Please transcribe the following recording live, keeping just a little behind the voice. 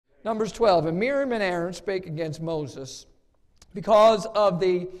Numbers 12. And Miriam and Aaron spake against Moses because of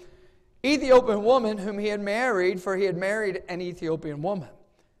the Ethiopian woman whom he had married, for he had married an Ethiopian woman.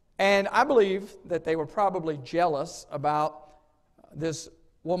 And I believe that they were probably jealous about this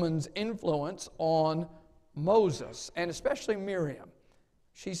woman's influence on Moses, and especially Miriam.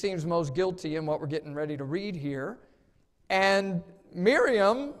 She seems most guilty in what we're getting ready to read here. And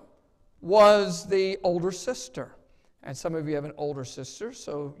Miriam was the older sister. And some of you have an older sister,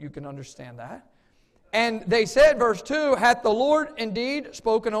 so you can understand that. And they said, verse 2, hath the Lord indeed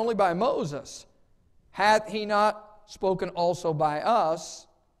spoken only by Moses? Hath he not spoken also by us?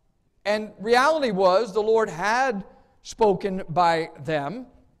 And reality was the Lord had spoken by them.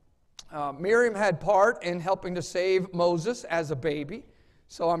 Miriam had part in helping to save Moses as a baby,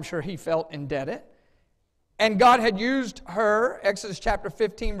 so I'm sure he felt indebted. And God had used her. Exodus chapter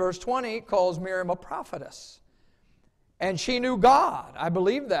 15, verse 20, calls Miriam a prophetess. And she knew God. I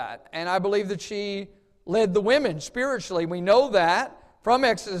believe that. And I believe that she led the women spiritually. We know that from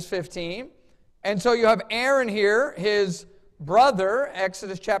Exodus 15. And so you have Aaron here, his brother,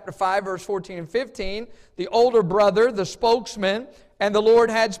 Exodus chapter 5, verse 14 and 15, the older brother, the spokesman, and the Lord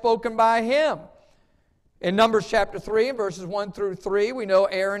had spoken by him. In Numbers chapter 3, verses 1 through 3, we know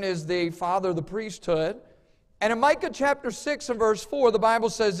Aaron is the father of the priesthood. And in Micah chapter 6 and verse 4, the Bible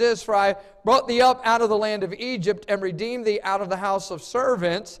says this, for I brought thee up out of the land of Egypt and redeemed thee out of the house of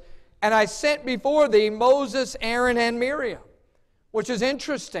servants, and I sent before thee Moses, Aaron, and Miriam. Which is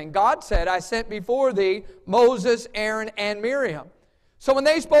interesting. God said, I sent before thee Moses, Aaron, and Miriam. So when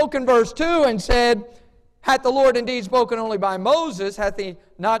they spoke in verse 2 and said, hath the Lord indeed spoken only by Moses, hath he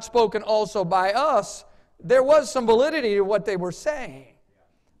not spoken also by us? There was some validity to what they were saying.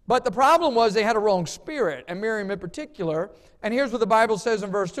 But the problem was they had a wrong spirit, and Miriam in particular. And here's what the Bible says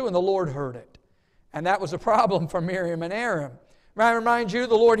in verse 2, and the Lord heard it. And that was a problem for Miriam and Aaron. I remind you,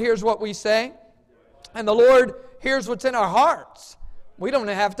 the Lord hears what we say, and the Lord hears what's in our hearts. We don't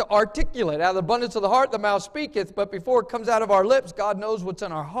have to articulate. Out of the abundance of the heart, the mouth speaketh, but before it comes out of our lips, God knows what's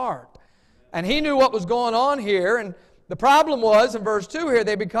in our heart. And he knew what was going on here, and the problem was, in verse 2 here,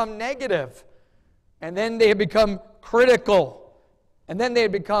 they become negative. And then they had become critical. And then they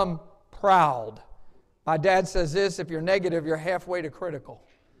had become proud. My dad says this, if you're negative, you're halfway to critical.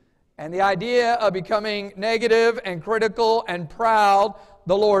 And the idea of becoming negative and critical and proud,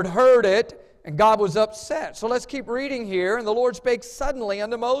 the Lord heard it, and God was upset. So let's keep reading here. And the Lord spake suddenly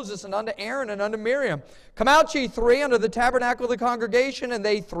unto Moses and unto Aaron and unto Miriam. Come out ye three unto the tabernacle of the congregation, and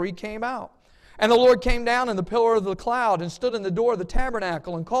they three came out. And the Lord came down in the pillar of the cloud and stood in the door of the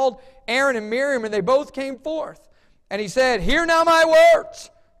tabernacle and called Aaron and Miriam, and they both came forth. And he said, hear now my words.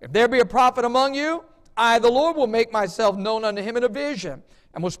 If there be a prophet among you, I, the Lord, will make myself known unto him in a vision,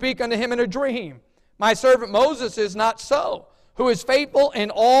 and will speak unto him in a dream. My servant Moses is not so, who is faithful in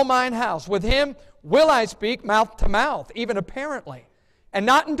all mine house. With him will I speak mouth to mouth, even apparently, and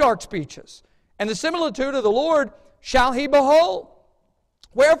not in dark speeches. And the similitude of the Lord shall he behold.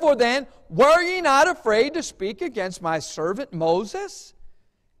 Wherefore then, were ye not afraid to speak against my servant Moses?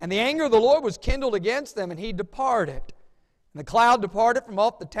 And the anger of the Lord was kindled against them, and he departed. And the cloud departed from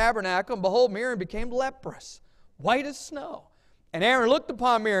off the tabernacle, and behold, Miriam became leprous, white as snow. And Aaron looked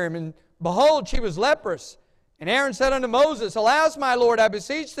upon Miriam, and behold, she was leprous. And Aaron said unto Moses, alas, my Lord, I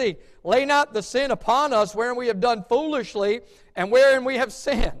beseech thee, lay not the sin upon us, wherein we have done foolishly, and wherein we have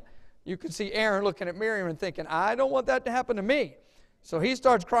sinned. You can see Aaron looking at Miriam and thinking, I don't want that to happen to me. So he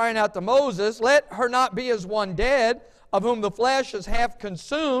starts crying out to Moses, let her not be as one dead, of whom the flesh is half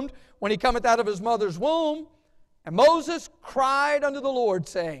consumed, when he cometh out of his mother's womb. And Moses cried unto the Lord,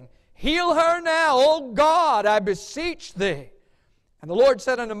 saying, heal her now, O God, I beseech thee. And the Lord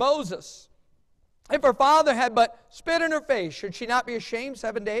said unto Moses, if her father had but spit in her face, should she not be ashamed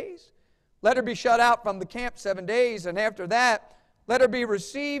 7 days? Let her be shut out from the camp 7 days, and after that, let her be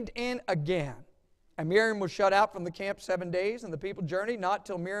received in again. And Miriam was shut out from the camp 7 days, and the people journeyed not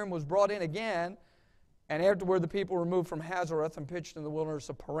till Miriam was brought in again. And afterward the people were moved from Hazareth and pitched in the wilderness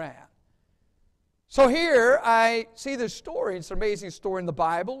of Paran. So here I see this story. It's an amazing story in the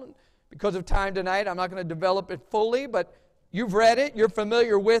Bible. And because of time tonight, I'm not going to develop it fully, but you've read it. You're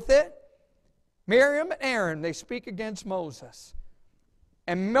familiar with it. Miriam and Aaron, they speak against Moses.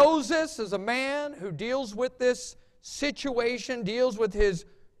 And Moses is a man who deals with this situation, deals with his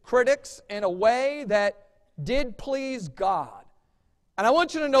critics in a way that did please God. And I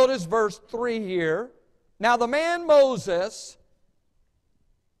want you to notice verse 3 here. Now the man Moses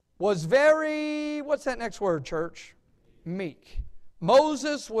was very, what's that next word, church? Meek.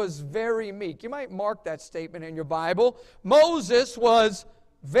 Moses was very meek. You might mark that statement in your Bible. Moses was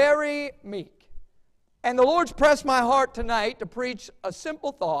very meek. And the Lord's pressed my heart tonight to preach a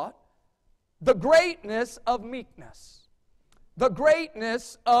simple thought: the greatness of meekness. The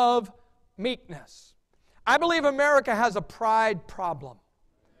greatness of meekness. I believe America has a pride problem.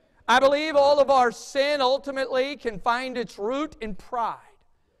 I believe all of our sin ultimately can find its root in pride.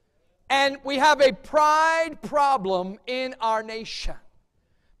 And we have a pride problem in our nation.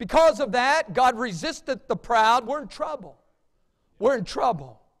 Because of that, God resisteth the proud. We're in trouble. We're in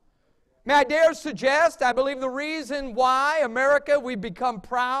trouble. May I dare suggest, I believe the reason why America, we've become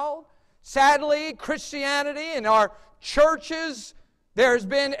proud, sadly, Christianity in our churches, there's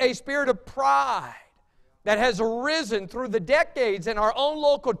been a spirit of pride that has arisen through the decades in our own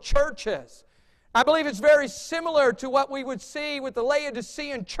local churches. I believe it's very similar to what we would see with the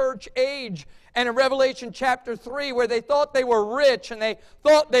Laodicean church age and in Revelation chapter 3, where they thought they were rich and they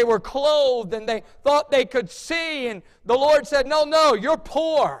thought they were clothed and they thought they could see. And the Lord said, no, you're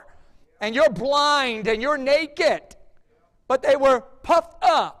poor and you're blind and you're naked. But they were puffed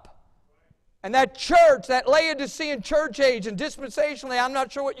up. And that church, that Laodicean church age and dispensationally, I'm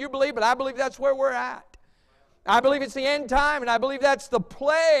not sure what you believe, but I believe that's where we're at. I believe it's the end time, and I believe that's the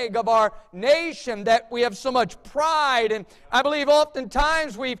plague of our nation, that we have so much pride. And I believe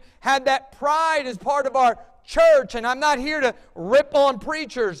oftentimes we've had that pride as part of our church. And I'm not here to rip on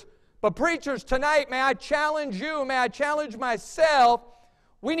preachers, but preachers, tonight, may I challenge you, may I challenge myself,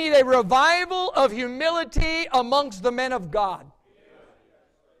 we need a revival of humility amongst the men of God.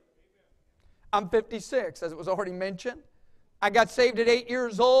 I'm 56, as it was already mentioned. I got saved at 8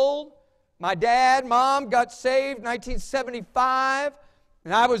 years old. My dad, mom got saved in 1975.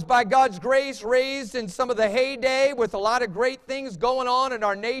 And I was, by God's grace, raised in some of the heyday with a lot of great things going on in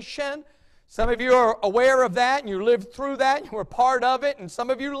our nation. Some of you are aware of that, and you lived through that, and you were part of it, and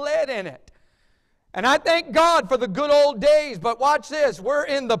some of you led in it. And I thank God for the good old days, but watch this. We're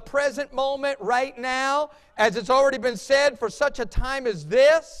in the present moment right now, as it's already been said, for such a time as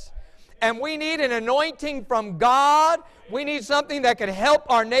this. And we need an anointing from God. We need something that can help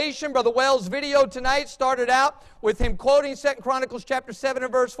our nation. Brother Wells' video tonight started out with him quoting 2 Chronicles chapter 7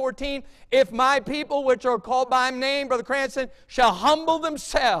 and verse 14. If my people, which are called by name, Brother Cranston, shall humble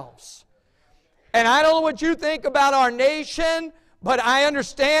themselves. And I don't know what you think about our nation, but I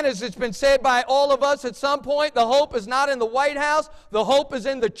understand, as it's been said by all of us at some point, the hope is not in the White House. The hope is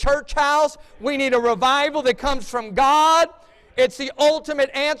in the church house. We need a revival that comes from God. It's the ultimate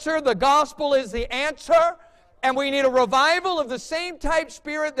answer. The gospel is the answer. And we need a revival of the same type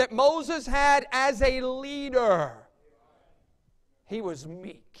spirit that Moses had as a leader. He was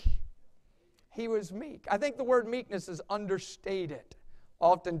meek. He was meek. I think the word meekness is understated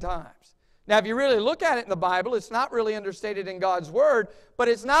oftentimes. Now, if you really look at it in the Bible, it's not really understated in God's Word, but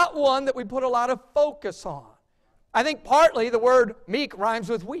it's not one that we put a lot of focus on. I think partly the word meek rhymes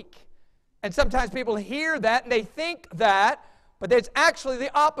with weak. And sometimes people hear that and they think that, but it's actually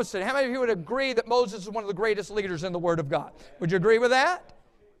the opposite. How many of you would agree that Moses is one of the greatest leaders in the Word of God? Would you agree with that?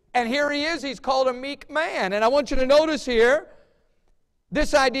 And here he is. He's called a meek man. And I want you to notice here,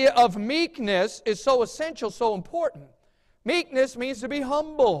 this idea of meekness is so essential, so important. Meekness means to be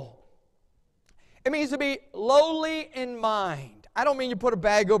humble. It means to be lowly in mind. I don't mean you put a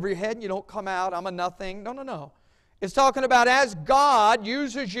bag over your head and you don't come out, I'm a nothing. No. It's talking about as God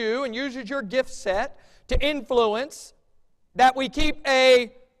uses you and uses your gift set to influence, that we keep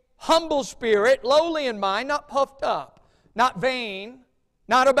a humble spirit, lowly in mind, not puffed up, not vain,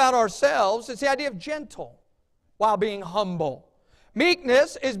 not about ourselves. It's the idea of gentle while being humble.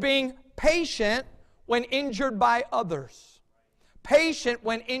 Meekness is being patient when injured by others. Patient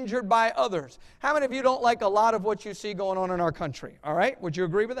when injured by others. How many of you don't like a lot of what you see going on in our country? All right? Would you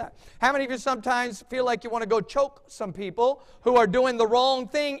agree with that? How many of you sometimes feel like you want to go choke some people who are doing the wrong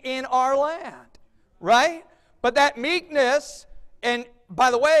thing in our land? Right? But that meekness, and by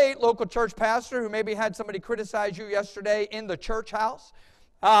the way, local church pastor who maybe had somebody criticize you yesterday in the church house,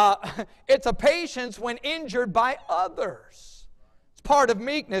 it's a patience when injured by others. It's part of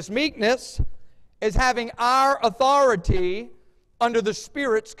meekness. Meekness is having our authority under the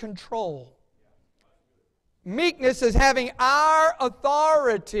Spirit's control. Meekness is having our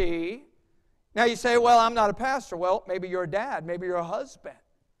authority. Now you say, well, I'm not a pastor. Well, maybe you're a dad. Maybe you're a husband.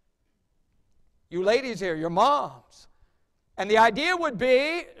 You ladies here, your moms. And the idea would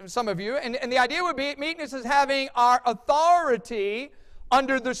be, some of you, and the idea would be meekness is having our authority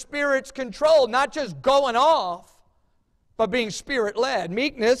under the Spirit's control, not just going off, but being Spirit-led.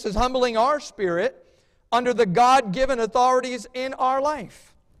 Meekness is humbling our spirit under the God-given authorities in our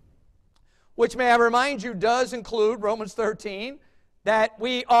life, which, may I remind you, does include Romans 13, that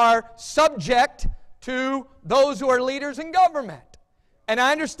we are subject to those who are leaders in government. And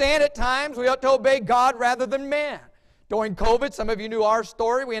I understand at times we ought to obey God rather than man. During COVID, some of you knew our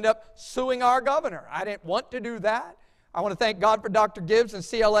story. We ended up suing our governor. I didn't want to do that. I want to thank God for Dr. Gibbs and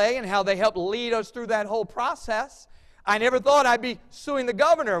CLA and how they helped lead us through that whole process. I never thought I'd be suing the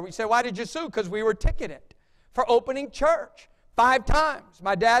governor. We said, why did you sue? Because we were ticketed for opening church 5 times.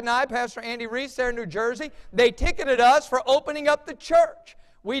 My dad and I, Pastor Andy Reese there in New Jersey, they ticketed us for opening up the church.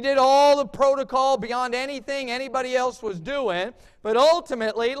 We did all the protocol beyond anything anybody else was doing. But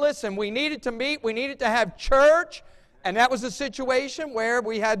ultimately, listen, we needed to meet, we needed to have church, and that was a situation where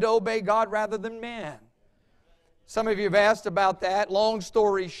we had to obey God rather than man. Some of you have asked about that. Long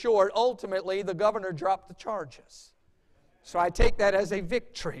story short, ultimately, the governor dropped the charges. So I take that as a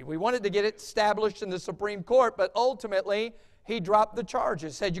victory. We wanted to get it established in the Supreme Court, but ultimately, he dropped the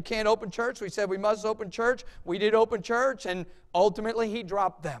charges. Said you can't open church. We said we must open church. We did open church, and ultimately he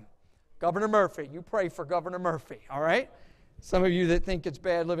dropped them. Governor Murphy, you pray for Governor Murphy, all right? Some of you that think it's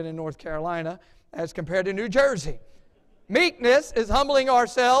bad living in North Carolina as compared to New Jersey. Meekness is humbling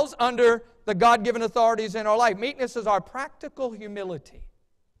ourselves under the God-given authorities in our life. Meekness is our practical humility.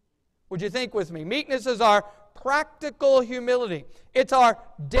 Would you think with me? Meekness is our practical humility. It's our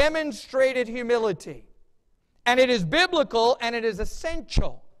demonstrated humility. And it is biblical and it is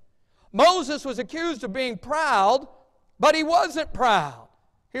essential. Moses was accused of being proud, but he wasn't proud.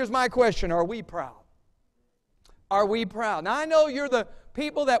 Here's my question, are we proud? Are we proud? Now I know you're the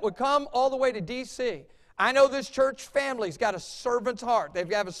people that would come all the way to D.C. I know this church family's got a servant's heart. They've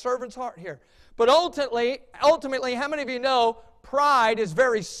got a servant's heart here. But ultimately, how many of you know pride is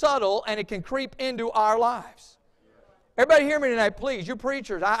very subtle and it can creep into our lives? Everybody hear me tonight, please. You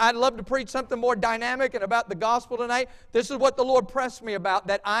preachers, I'd love to preach something more dynamic and about the gospel tonight. This is what the Lord pressed me about,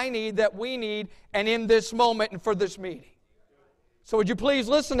 that I need, that we need, and in this moment and for this meeting. So would you please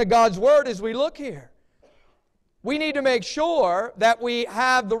listen to God's word as we look here? We need to make sure that we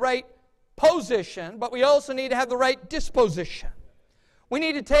have the right position, but we also need to have the right disposition. We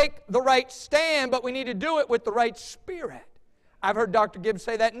need to take the right stand, but we need to do it with the right spirit. I've heard Dr. Gibbs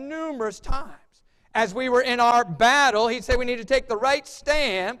say that numerous times. As we were in our battle, he'd say we need to take the right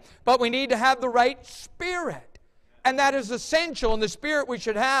stand, but we need to have the right spirit. And that is essential, and the spirit we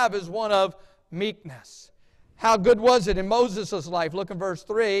should have is one of meekness. How good was it in Moses' life? Look in verse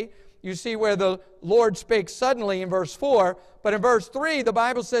 3. You see where the Lord spake suddenly in verse 4. But in verse 3, the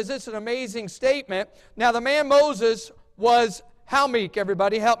Bible says this is an amazing statement. Now the man Moses was, how meek,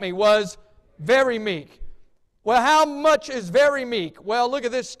 everybody? Help me. Was very meek. Well, how much is very meek? Well, look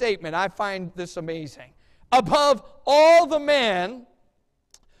at this statement. I find this amazing. Above all the men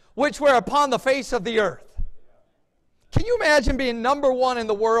which were upon the face of the earth. Can you imagine being number one in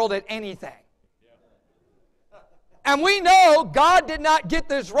the world at anything? And we know God did not get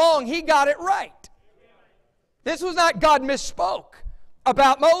this wrong. He got it right. This was not God misspoke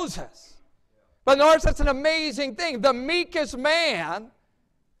about Moses. But notice that's an amazing thing. The meekest man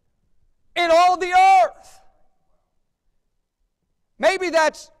in all the earth. Maybe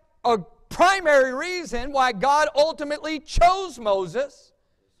that's a primary reason why God ultimately chose Moses,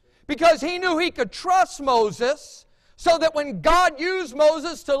 because he knew he could trust Moses, so that when God used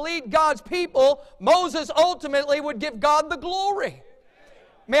Moses to lead God's people, Moses ultimately would give God the glory.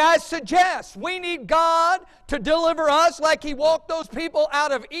 May I suggest we need God to deliver us like he walked those people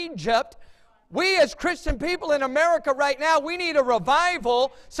out of Egypt. We as Christian people in America right now, we need a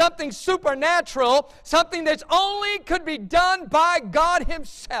revival, something supernatural, something that's only could be done by God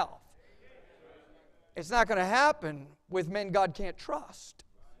himself. It's not going to happen with men God can't trust.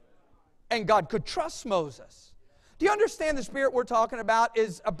 And God could trust Moses. Do you understand the spirit we're talking about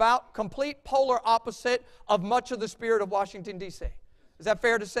is about complete polar opposite of much of the spirit of Washington, D.C.? Is that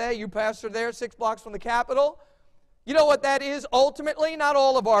fair to say? You pastor there 6 blocks from the Capitol. You know what that is ultimately? Not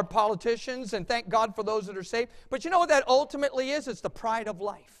all of our politicians, and thank God for those that are saved, but you know what that ultimately is? It's the pride of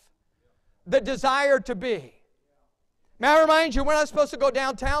life. The desire to be. May I remind you, we're not supposed to go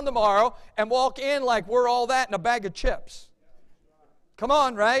downtown tomorrow and walk in like we're all that in a bag of chips. Come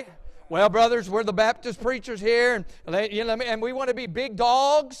on, right? Well, brothers, we're the Baptist preachers here, and we want to be big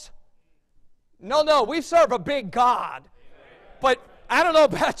dogs. No, we serve a big God. But I don't know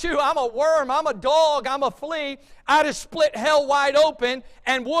about you, I'm a worm, I'm a dog, I'm a flea. I'd have split hell wide open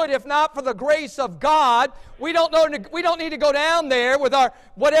and would if not for the grace of God. We don't need to go down there with our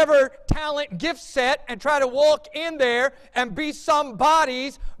whatever talent gift set and try to walk in there and be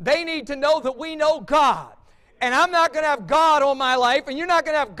somebody's. They need to know that we know God. And I'm not going to have God on my life, and you're not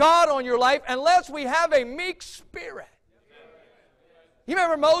going to have God on your life unless we have a meek spirit. You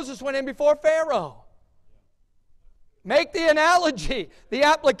remember Moses went in before Pharaoh. Make the analogy, the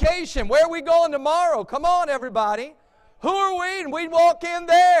application. Where are we going tomorrow? Come on, everybody. Who are we? And we'd walk in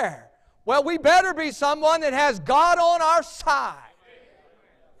there. Well, we better be someone that has God on our side.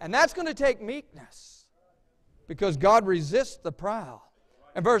 And that's going to take meekness, because God resists the proud.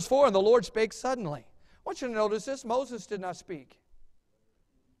 And verse 4, and the Lord spake suddenly. I want you to notice this. Moses did not speak.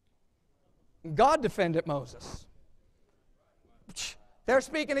 God defended Moses. They're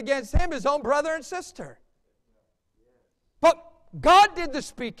speaking against him, his own brother and sister. But God did the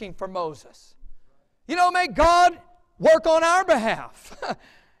speaking for Moses. You know, make God work on our behalf.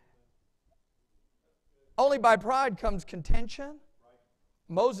 Only by pride comes contention.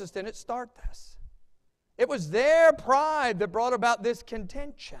 Moses didn't start this. It was their pride that brought about this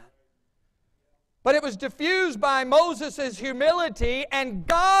contention. But it was diffused by Moses' humility, and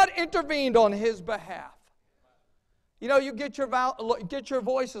God intervened on his behalf. You know, you get your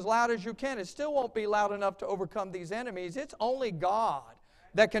voice as loud as you can. It still won't be loud enough to overcome these enemies. It's only God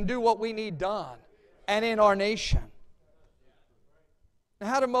that can do what we need done, and in our nation. Now,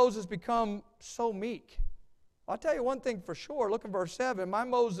 how did Moses become so meek? I'll tell you one thing for sure. Look at verse 7.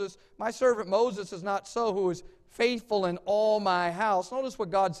 My servant Moses is not so, who is faithful in all my house. Notice what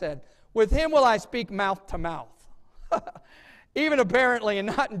God said. With him will I speak mouth to mouth, even apparently and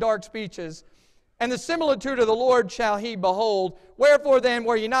not in dark speeches. And the similitude of the Lord shall he behold. Wherefore then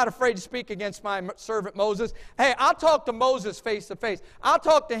were ye not afraid to speak against my servant Moses? Hey, I'll talk to Moses face to face. I'll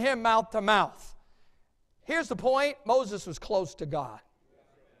talk to him mouth to mouth. Here's the point. Moses was close to God.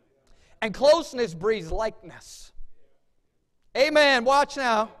 And closeness breeds likeness. Amen. Watch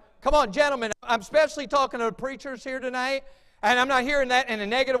now. Come on, gentlemen. I'm especially talking to the preachers here tonight. And I'm not hearing that in a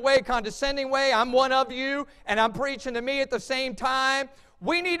negative way, condescending way. I'm one of you, and I'm preaching to me at the same time.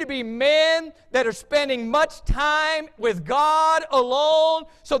 We need to be men that are spending much time with God alone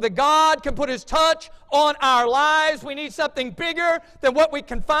so that God can put His touch on our lives. We need something bigger than what we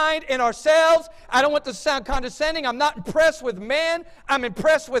can find in ourselves. I don't want to sound condescending. I'm not impressed with men. I'm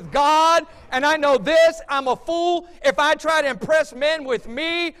impressed with God. And I know this, I'm a fool if I try to impress men with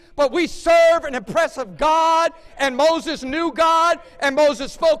me. But we serve an impressive God. And Moses knew God. And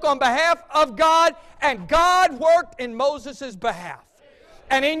Moses spoke on behalf of God. And God worked in Moses' behalf.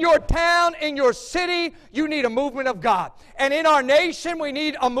 And in your town, in your city, you need a movement of God. And in our nation, we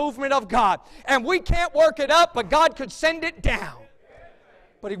need a movement of God. And we can't work it up, but God could send it down.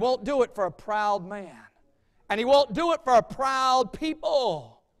 But He won't do it for a proud man. And He won't do it for a proud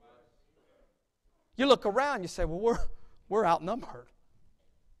people. You look around, you say, well, we're outnumbered.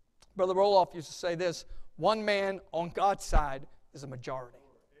 Brother Roloff used to say this, one man on God's side is a majority.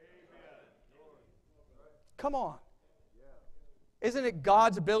 Come on. Isn't it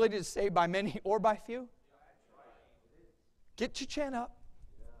God's ability to save by many or by few? Get your chin up.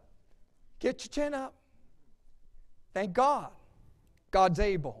 Get your chin up. Thank God. God's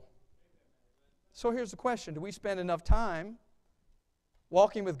able. So here's the question. Do we spend enough time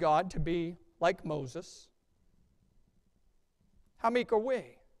walking with God to be like Moses? How meek are we?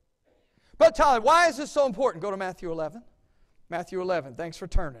 But Tyler, why is this so important? Go to Matthew 11. Matthew 11. Thanks for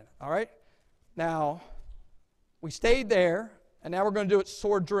turning. All right? Now, we stayed there. And now we're going to do it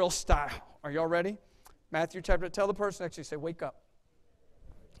sword drill style. Are y'all ready? Matthew chapter, tell the person next to you, say, wake up.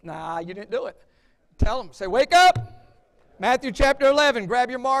 Nah, you didn't do it. Tell them, say, wake up. Matthew chapter 11, grab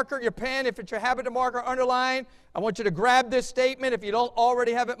your marker, your pen. If it's your habit to mark or underline, I want you to grab this statement if you don't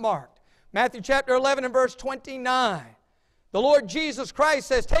already have it marked. Matthew chapter 11 and verse 29. The Lord Jesus Christ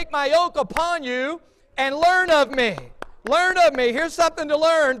says, take my yoke upon you and learn of me. Learn of me. Here's something to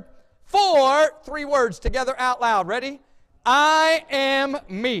learn. 3 words together out loud. Ready? I am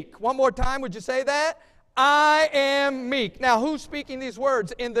meek. One more time, would you say that? I am meek. Now, who's speaking these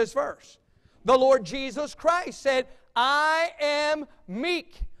words in this verse? The Lord Jesus Christ said, I am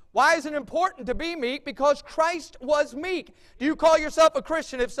meek. Why is it important to be meek? Because Christ was meek. Do you call yourself a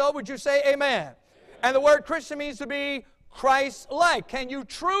Christian? If so, would you say amen? And the word Christian means to be Christ-like. Can you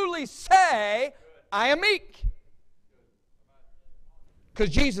truly say, I am meek?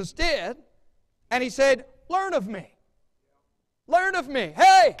 Because Jesus did, and He said, learn of me. Learn of me.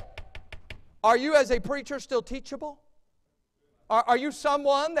 Hey, are you as a preacher still teachable? Are you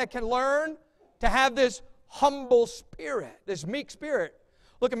someone that can learn to have this humble spirit, this meek spirit?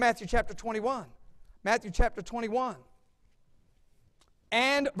 Look at Matthew chapter 21. Matthew chapter 21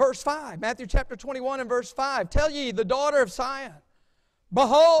 and verse 5. Matthew chapter 21 and verse 5. Tell ye the daughter of Zion,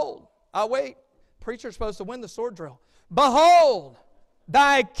 behold, I'll wait. Preacher's supposed to win the sword drill. Behold,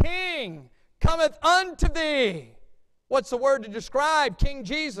 thy king cometh unto thee. What's the word to describe King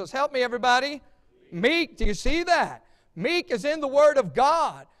Jesus? Help me, everybody. Meek. Do you see that? Meek is in the Word of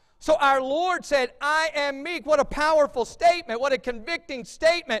God. So our Lord said, I am meek. What a powerful statement. What a convicting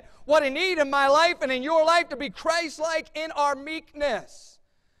statement. What a need in my life and in your life to be Christ-like in our meekness.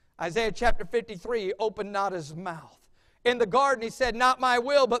 Isaiah chapter 53, he opened not his mouth. In the garden, he said, not my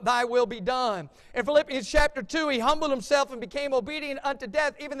will, but thy will be done. In Philippians chapter 2, he humbled himself and became obedient unto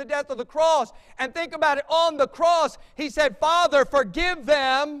death, even the death of the cross. And think about it, on the cross, he said, Father, forgive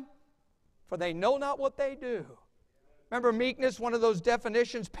them, for they know not what they do. Remember meekness, one of those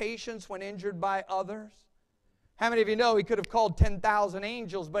definitions, patience when injured by others? How many of you know he could have called 10,000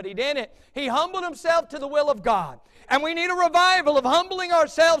 angels, but he didn't? He humbled himself to the will of God. And we need a revival of humbling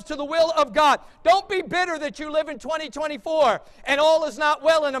ourselves to the will of God. Don't be bitter that you live in 2024 and all is not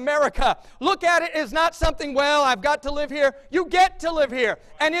well in America. Look at it as not something, well, I've got to live here. You get to live here.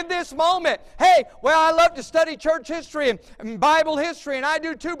 And in this moment, hey, well, I love to study church history and Bible history, and I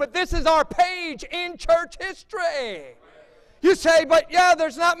do too, but this is our page in church history. You say, but yeah,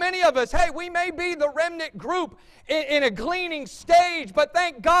 there's not many of us. Hey, we may be the remnant group in a gleaning stage, but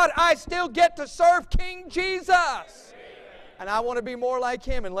thank God I still get to serve King Jesus. And I want to be more like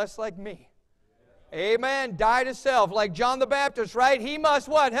Him and less like me. Amen. Die to self. Like John the Baptist, right? He must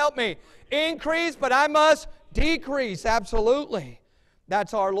what? Help me. Increase, but I must decrease. Absolutely.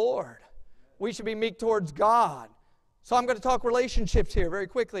 That's our Lord. We should be meek towards God. So I'm going to talk relationships here very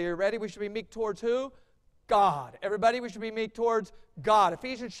quickly. Are you ready? We should be meek towards who? God. Everybody, we should be meek towards God.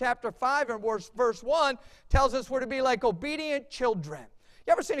 Ephesians chapter 5 and verse 1 tells us we're to be like obedient children.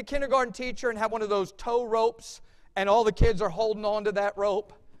 You ever seen a kindergarten teacher and have one of those tow ropes and all the kids are holding on to that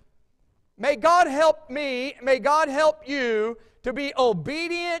rope? May God help me, may God help you to be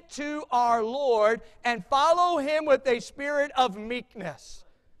obedient to our Lord and follow Him with a spirit of meekness.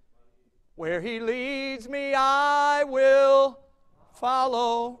 Where He leads me, I will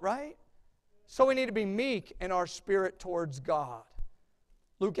follow, right? So we need to be meek in our spirit towards God.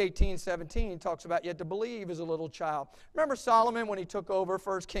 Luke 18:17 talks about yet to believe as a little child. Remember Solomon when he took over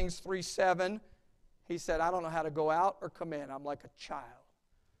 1 Kings 3:7? He said, I don't know how to go out or come in. I'm like a child.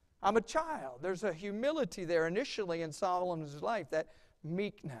 I'm a child. There's a humility there initially in Solomon's life, that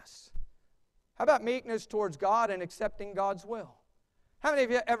meekness. How about meekness towards God and accepting God's will? How many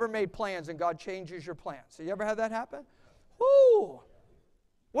of you ever made plans and God changes your plans? Have you ever had that happen? Woo!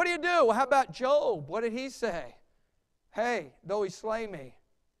 What do you do? Well, how about Job? What did he say? Hey, though he slay me,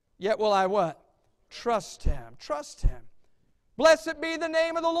 yet will I what? Trust him. Trust him. Blessed be the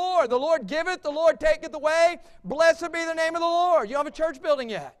name of the Lord. The Lord giveth, the Lord taketh away. Blessed be the name of the Lord. You don't have a church building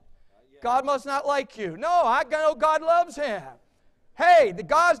yet. God must not like you. No, I know God loves him. Hey,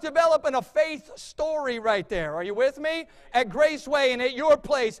 God's developing a faith story right there. Are you with me? At Graceway and at your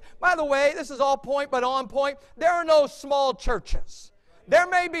place. By the way, this is all point but on point. There are no small churches. There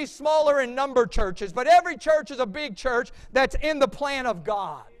may be smaller in number churches, but every church is a big church that's in the plan of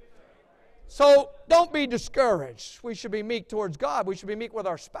God. So don't be discouraged. We should be meek towards God. We should be meek with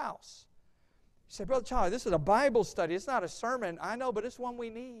our spouse. You say, Brother Charlie, this is a Bible study. It's not a sermon. I know, but it's one we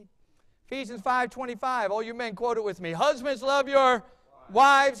need. Ephesians 5:25, all you men quote it with me. Husbands, love your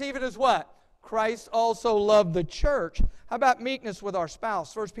wives even as what? Christ also loved the church. How about meekness with our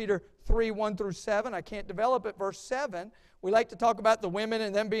spouse? 1 Peter 3:1-7. I can't develop it. Verse 7. We like to talk about the women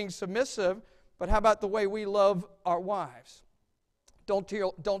and them being submissive, but how about the way we love our wives? Don't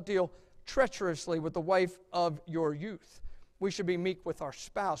deal treacherously with the wife of your youth. We should be meek with our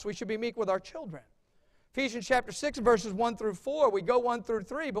spouse. We should be meek with our children. Ephesians chapter 6, verses 1-4. We go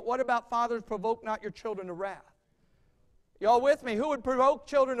 1-3, but what about fathers? Provoke not your children to wrath. Y'all with me? Who would provoke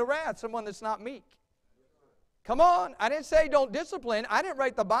children to wrath? Someone that's not meek. Come on. I didn't say don't discipline. I didn't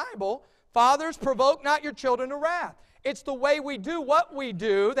write the Bible. Fathers, provoke not your children to wrath. It's the way we do what we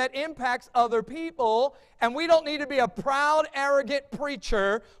do that impacts other people, and we don't need to be a proud, arrogant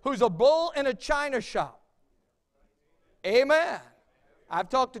preacher who's a bull in a china shop. Amen. I've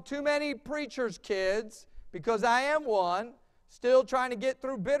talked to too many preachers' kids, because I am one, still trying to get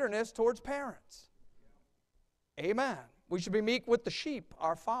through bitterness towards parents. Amen. We should be meek with the sheep,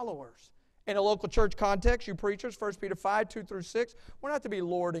 our followers. In a local church context, you preachers, 1 Peter 5:2-6, we're not to be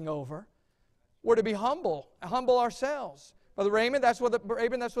lording over. We're to be humble ourselves. Brother Raymond, that's what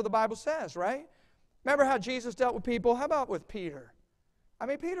the Bible says, right? Remember how Jesus dealt with people? How about with Peter? I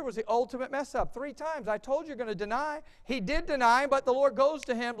mean, Peter was the ultimate mess up. 3 times. I told you you're going to deny. He did deny, but the Lord goes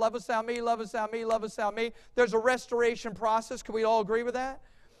to him, lovest thou me, lovest thou me, lovest thou me. There's a restoration process. Can we all agree with that?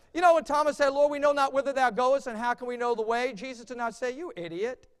 You know, when Thomas said, Lord, we know not whither thou goest, and how can we know the way? Jesus did not say, you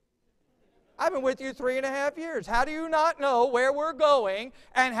idiot. I've been with you 3.5 years. How do you not know where we're going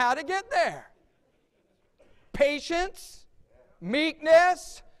and how to get there? Patience,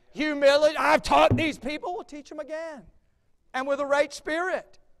 meekness, humility. I've taught these people. We'll teach them again. And with the right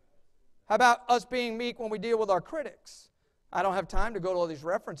spirit. How about us being meek when we deal with our critics? I don't have time to go to all these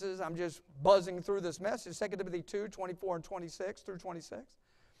references. I'm just buzzing through this message. 2 Timothy 2, 24 and 26 through 26.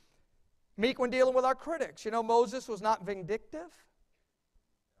 Meek when dealing with our critics. You know, Moses was not vindictive.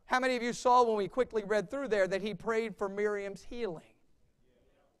 How many of you saw when we quickly read through there that he prayed for Miriam's healing?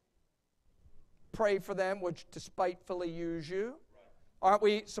 Pray for them which despitefully use you. Aren't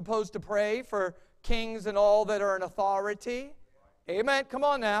we supposed to pray for kings and all that are in authority? Amen. Come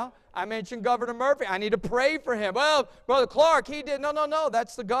on now. I mentioned Governor Murphy. I need to pray for him. Well, Brother Clark, he did. No.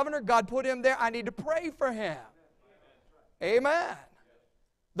 That's the governor. God put him there. I need to pray for him. Amen.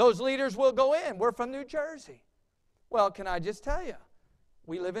 Those leaders will go in. We're from New Jersey. Well, can I just tell you,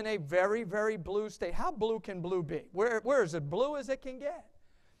 we live in a very, very blue state. How blue can blue be? Where is it blue as it can get?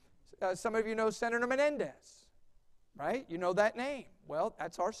 Some of you know Senator Menendez, right? You know that name. Well,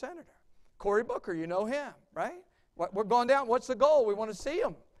 that's our senator. Cory Booker, you know him, right? We're going down. What's the goal? We want to see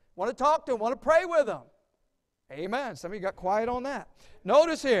him. Want to talk to him. Want to pray with him. Amen. Some of you got quiet on that.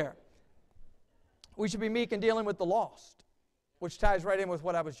 Notice here, we should be meek in dealing with the lost, which ties right in with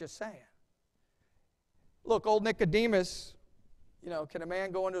what I was just saying. Look, old Nicodemus, can a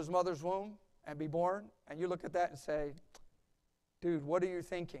man go into his mother's womb and be born? And you look at that and say, dude, what are you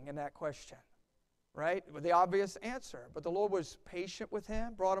thinking in that question? Right? With the obvious answer. But the Lord was patient with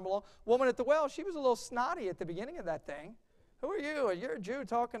him, brought him along. Woman at the well, she was a little snotty at the beginning of that thing. Who are you? And you're a Jew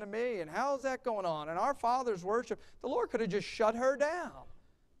talking to me. And how's that going on? And our fathers worship. The Lord could have just shut her down.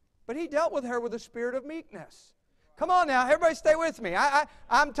 But he dealt with her with a spirit of meekness. Come on now, everybody stay with me.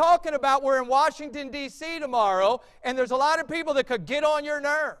 I'm talking about we're in Washington, D.C. tomorrow, and there's a lot of people that could get on your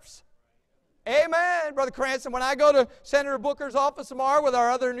nerves. Amen, Brother Cranston. When I go to Senator Booker's office tomorrow with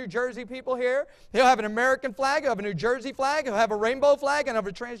our other New Jersey people here, he'll have an American flag, he'll have a New Jersey flag, he'll have a rainbow flag, and he'll have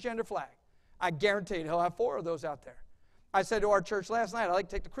a transgender flag. I guarantee you he'll have 4 of those out there. I said to our church last night, I'd like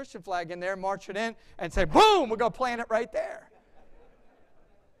to take the Christian flag in there, march it in, and say, boom, we're going to plant it right there.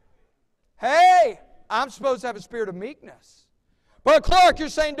 Hey, I'm supposed to have a spirit of meekness. But Clark, you're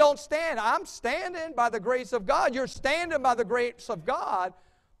saying don't stand. I'm standing by the grace of God. You're standing by the grace of God.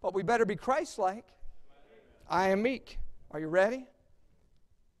 But we better be Christ-like. I am meek. Are you ready?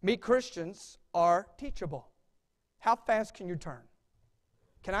 Meek Christians are teachable. How fast can you turn?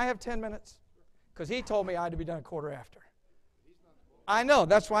 Can I have 10 minutes? Because he told me I had to be done a quarter after. I know.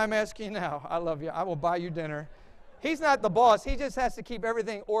 That's why I'm asking you now. I love you. I will buy you dinner. He's not the boss. He just has to keep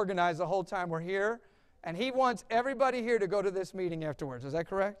everything organized the whole time we're here. And he wants everybody here to go to this meeting afterwards. Is that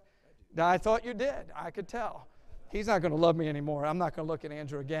correct? I thought you did. I could tell. He's not going to love me anymore. I'm not going to look at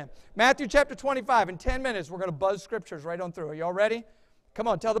Andrew again. Matthew chapter 25. In 10 minutes, we're going to buzz scriptures right on through. Are you all ready? Come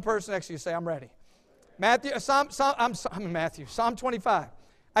on, tell the person next to you, say, I'm ready. Psalm 25.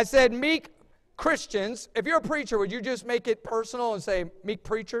 I said, meek Christians. If you're a preacher, would you just make it personal and say, meek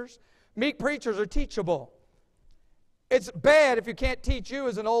preachers? Meek preachers are teachable. It's bad if you can't teach you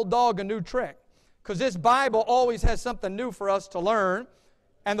as an old dog a new trick. Because this Bible always has something new for us to learn.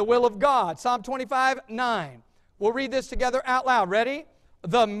 And the will of God. Psalm 25, 9. We'll read this together out loud. Ready?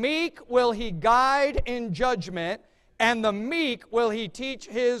 The meek will he guide in judgment, and the meek will he teach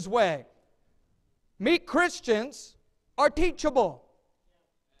his way. Meek Christians are teachable.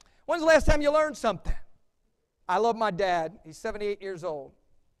 When's the last time you learned something? I love my dad. He's 78 years old.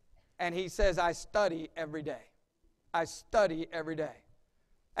 And he says, I study every day. I study every day.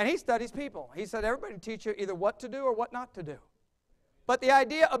 And he studies people. He said, everybody teach you either what to do or what not to do. But the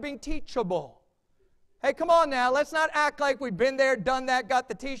idea of being teachable. Hey, come on now. Let's not act like we've been there, done that, got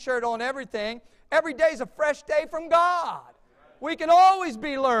the T-shirt on, everything. Every day is a fresh day from God. We can always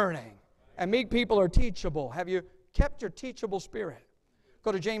be learning. And meek people are teachable. Have you kept your teachable spirit?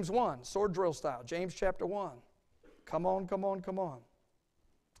 Go to James 1, sword drill style. James chapter 1. Come on, come on, come on.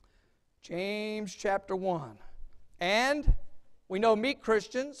 James chapter 1. And we know meek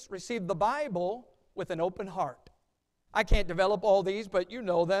Christians receive the Bible with an open heart. I can't develop all these, but you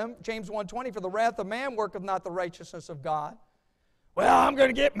know them. James 1:20, for the wrath of man worketh not the righteousness of God. Well, I'm going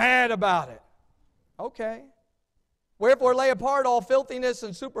to get mad about it. Okay. Wherefore lay apart all filthiness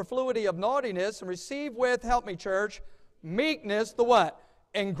and superfluity of naughtiness, and receive with, help me church, meekness, the what?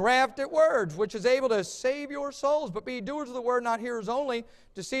 Engrafted words, which is able to save your souls. But be doers of the word, not hearers only,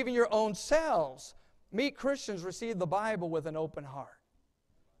 deceiving your own selves. Meek Christians receive the Bible with an open heart.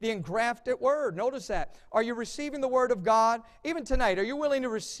 The engrafted word. Notice that. Are you receiving the word of God? Even tonight, are you willing to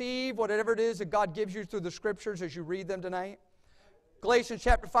receive whatever it is that God gives you through the scriptures as you read them tonight? Galatians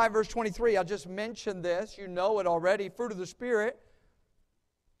chapter 5, verse 23. I'll just mention this. You know it already. Fruit of the Spirit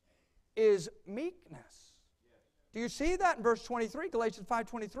is meekness. Do you see that in verse 23? Galatians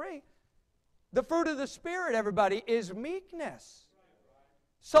 5:23. The fruit of the Spirit, everybody, is meekness.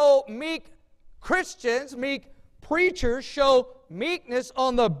 So meek Christians, meek preachers show meekness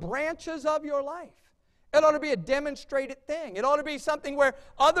on the branches of your life. It ought to be a demonstrated thing. It ought to be something where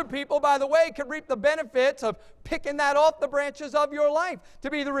other people, by the way, can reap the benefits of picking that off the branches of your life. To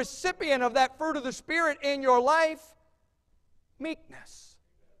be the recipient of that fruit of the Spirit in your life, meekness.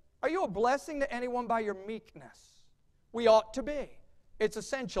 Are you a blessing to anyone by your meekness? We ought to be. It's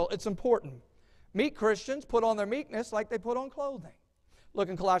essential. It's important. Meek Christians put on their meekness like they put on clothing. Look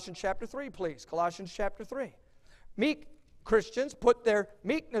in Colossians chapter 3, please. Colossians chapter 3. Meek Christians put their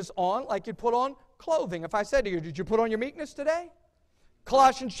meekness on like you put on clothing. If I said to you, did you put on your meekness today?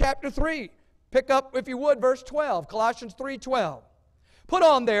 Colossians chapter 3. Pick up, if you would, verse 12. Colossians 3:12. Put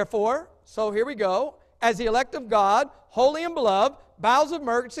on, therefore, so here we go, as the elect of God, holy and beloved, bowels of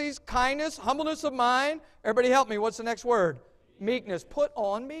mercies, kindness, humbleness of mind. Everybody help me. What's the next word? Meekness. Put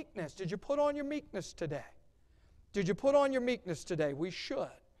on meekness. Did you put on your meekness today? Did you put on your meekness today? We should.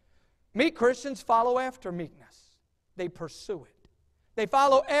 Meek Christians follow after meekness. They pursue it. They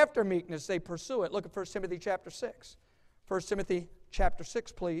follow after meekness. They pursue it. Look at 1 Timothy chapter 6. 1 Timothy chapter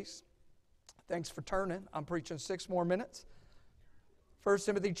 6, please. Thanks for turning. I'm preaching 6 more minutes. 1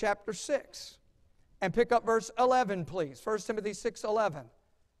 Timothy chapter 6. And pick up verse 11, please. 1 Timothy 6:11.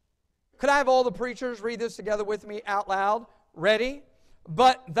 Could I have all the preachers read this together with me out loud? Ready?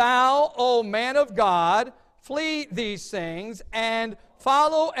 But thou, O man of God, flee these things and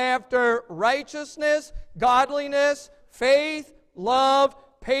follow after righteousness, godliness, faith, love,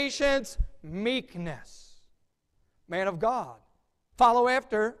 patience, meekness. Man of God, follow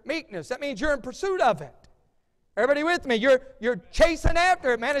after meekness. That means you're in pursuit of it. Everybody with me? You're chasing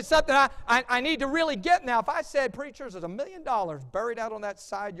after it, man. It's something I need to really get now. If I said, preachers, there's $1 million buried out on that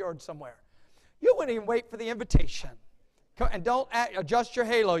side yard somewhere, you wouldn't even wait for the invitation. And don't adjust your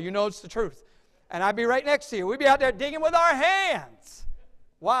halo. You know it's the truth. And I'd be right next to you. We'd be out there digging with our hands.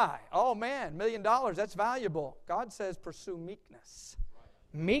 Why? Oh, man, $1 million, that's valuable. God says pursue meekness.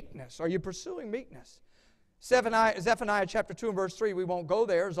 Meekness. Are you pursuing meekness? Zephaniah chapter 2 and verse 3, we won't go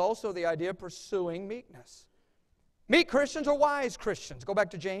there, is also the idea of pursuing meekness. Meek Christians are wise Christians. Go back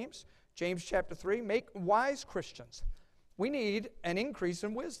to James. James chapter 3, make wise Christians. We need an increase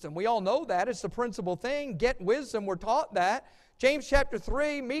in wisdom. We all know that. It's the principal thing. Get wisdom. We're taught that. James chapter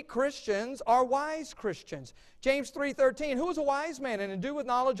 3, meek Christians are wise Christians. James 3:13, who is a wise man and endued with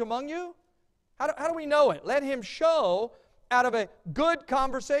knowledge among you? How do we know it? Let him show out of a good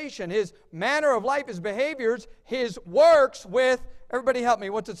conversation, his manner of life, his behaviors, his works with, everybody help me,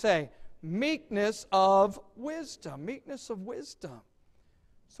 what's it say? Meekness of wisdom. Meekness of wisdom.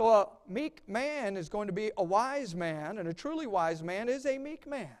 So a meek man is going to be a wise man, and a truly wise man is a meek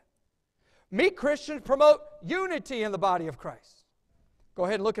man. Meek Christians promote unity in the body of Christ. Go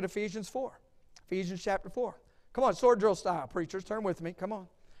ahead and look at Ephesians 4. Ephesians chapter 4. Come on, sword drill style, preachers, turn with me. Come on.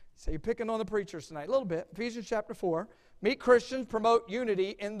 So you're picking on the preachers tonight a little bit. Ephesians chapter 4. Meek Christians promote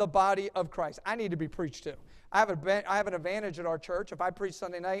unity in the body of Christ. I need to be preached to. I have an advantage at our church. If I preach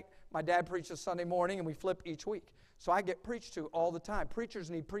Sunday night, my dad preaches Sunday morning, and we flip each week. So I get preached to all the time. Preachers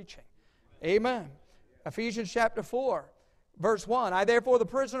need preaching. Amen. Ephesians chapter 4, verse 1. I therefore, the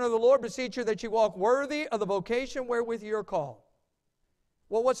prisoner of the Lord, beseech you that you walk worthy of the vocation wherewith you are called.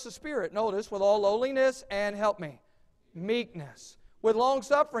 Well, what's the Spirit? Notice, with all lowliness and, help me, meekness. With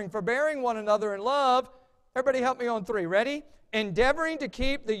long-suffering, forbearing one another in love. Everybody help me on 3. Ready? Endeavoring to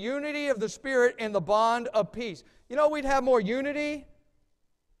keep the unity of the Spirit in the bond of peace. You know, we'd have more unity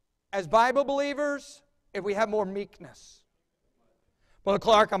as Bible believers if we have more meekness. Brother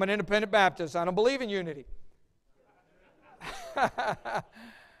Clark, I'm an independent Baptist. I don't believe in unity.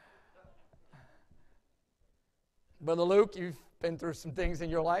 Brother Luke, you've been through some things in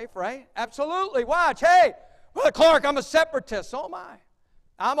your life, right? Absolutely. Watch. Hey, Brother Clark, I'm a separatist. So am I.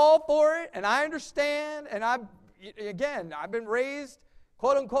 I'm all for it, and I understand, and I've been raised,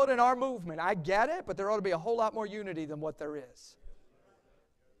 quote unquote, in our movement. I get it, but there ought to be a whole lot more unity than what there is.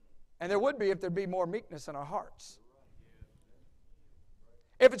 And there would be if there'd be more meekness in our hearts.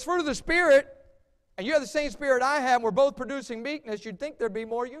 If it's fruit of the Spirit, and you have the same Spirit I have, and we're both producing meekness, you'd think there'd be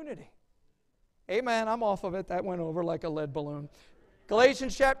more unity. Amen. I'm off of it. That went over like a lead balloon.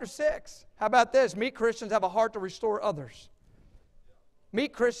 Galatians chapter 6. How about this? Meek Christians have a heart to restore others.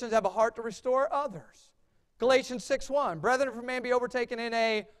 Meek Christians have a heart to restore others. Galatians 6:1. Brethren, if a man be overtaken in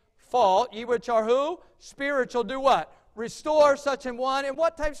a fault, ye which are who? Spiritual, do what? Restore such an one. In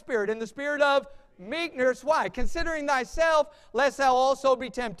what type of spirit? In the spirit of meekness. Why? Considering thyself, lest thou also be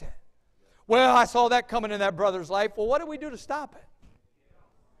tempted. Well, I saw that coming in that brother's life. Well, what did we do to stop it?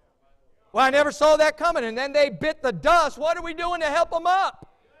 Well, I never saw that coming. And then they bit the dust. What are we doing to help them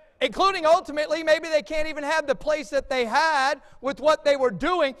up? including ultimately, maybe they can't even have the place that they had with what they were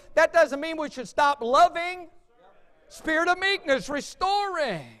doing. That doesn't mean we should stop loving. Spirit of meekness,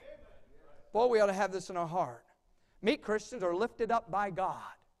 restoring. Boy, we ought to have this in our heart. Meek Christians are lifted up by God.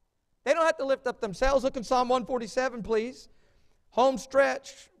 They don't have to lift up themselves. Look in Psalm 147, please. Home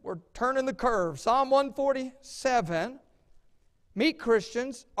stretch. We're turning the curve. Psalm 147. Meek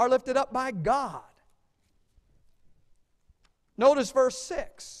Christians are lifted up by God. Notice verse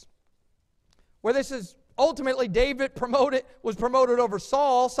 6, where this is ultimately David was promoted over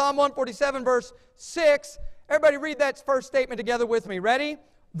Saul. Psalm 147, verse 6. Everybody read that first statement together with me. Ready?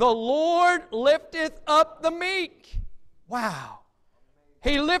 The Lord lifteth up the meek. Wow.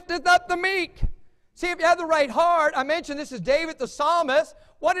 He lifteth up the meek. See, if you have the right heart, I mentioned this is David the psalmist.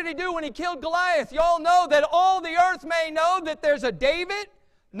 What did he do when he killed Goliath? You all know that all the earth may know that there's a David.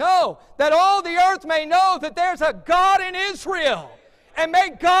 No, that all the earth may know that there's a God in Israel. And may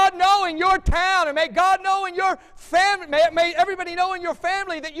God know in your town, and may God know in your family, may everybody know in your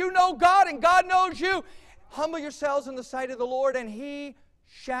family that you know God and God knows you. Humble yourselves in the sight of the Lord, and He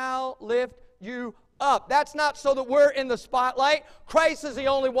shall lift you up. That's not so that we're in the spotlight. Christ is the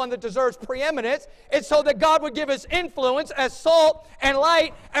only one that deserves preeminence. It's so that God would give us influence as salt and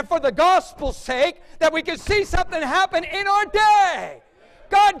light, and for the gospel's sake, that we can see something happen in our day.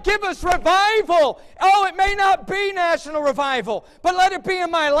 God, give us revival. Oh, it may not be national revival, but let it be in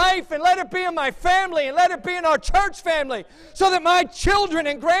my life, and let it be in my family, and let it be in our church family, so that my children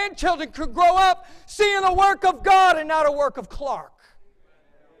and grandchildren could grow up seeing the work of God and not a work of Clark.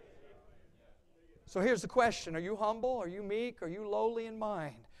 So here's the question. Are you humble? Are you meek? Are you lowly in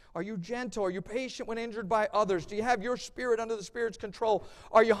mind? Are you gentle? Are you patient when injured by others? Do you have your spirit under the Spirit's control?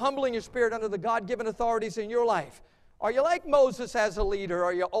 Are you humbling your spirit under the God-given authorities in your life? Are you like Moses as a leader?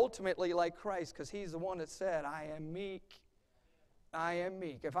 Are you ultimately like Christ? Because He's the one that said, I am meek. I am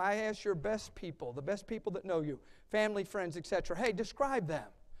meek. If I ask your best people, the best people that know you, family, friends, etc., hey, describe them.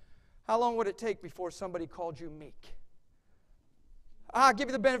 How long would it take before somebody called you meek? I'll give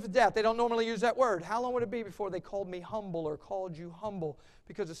you the benefit of the doubt. They don't normally use that word. How long would it be before they called me humble or called you humble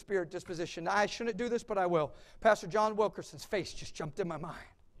because of spirit disposition? Now, I shouldn't do this, but I will. Pastor John Wilkerson's face just jumped in my mind.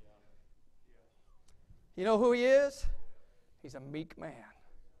 You know who he is? He's a meek man.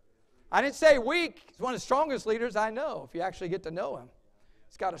 I didn't say weak. He's one of the strongest leaders I know, if you actually get to know him.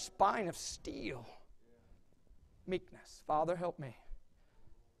 He's got a spine of steel. Meekness. Father, help me.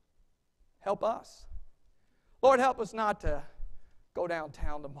 Help us. Lord, help us not to go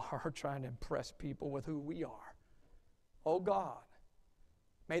downtown tomorrow trying to impress people with who we are. Oh God,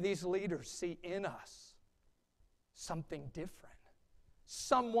 may these leaders see in us something different,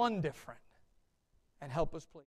 someone different, and help us please.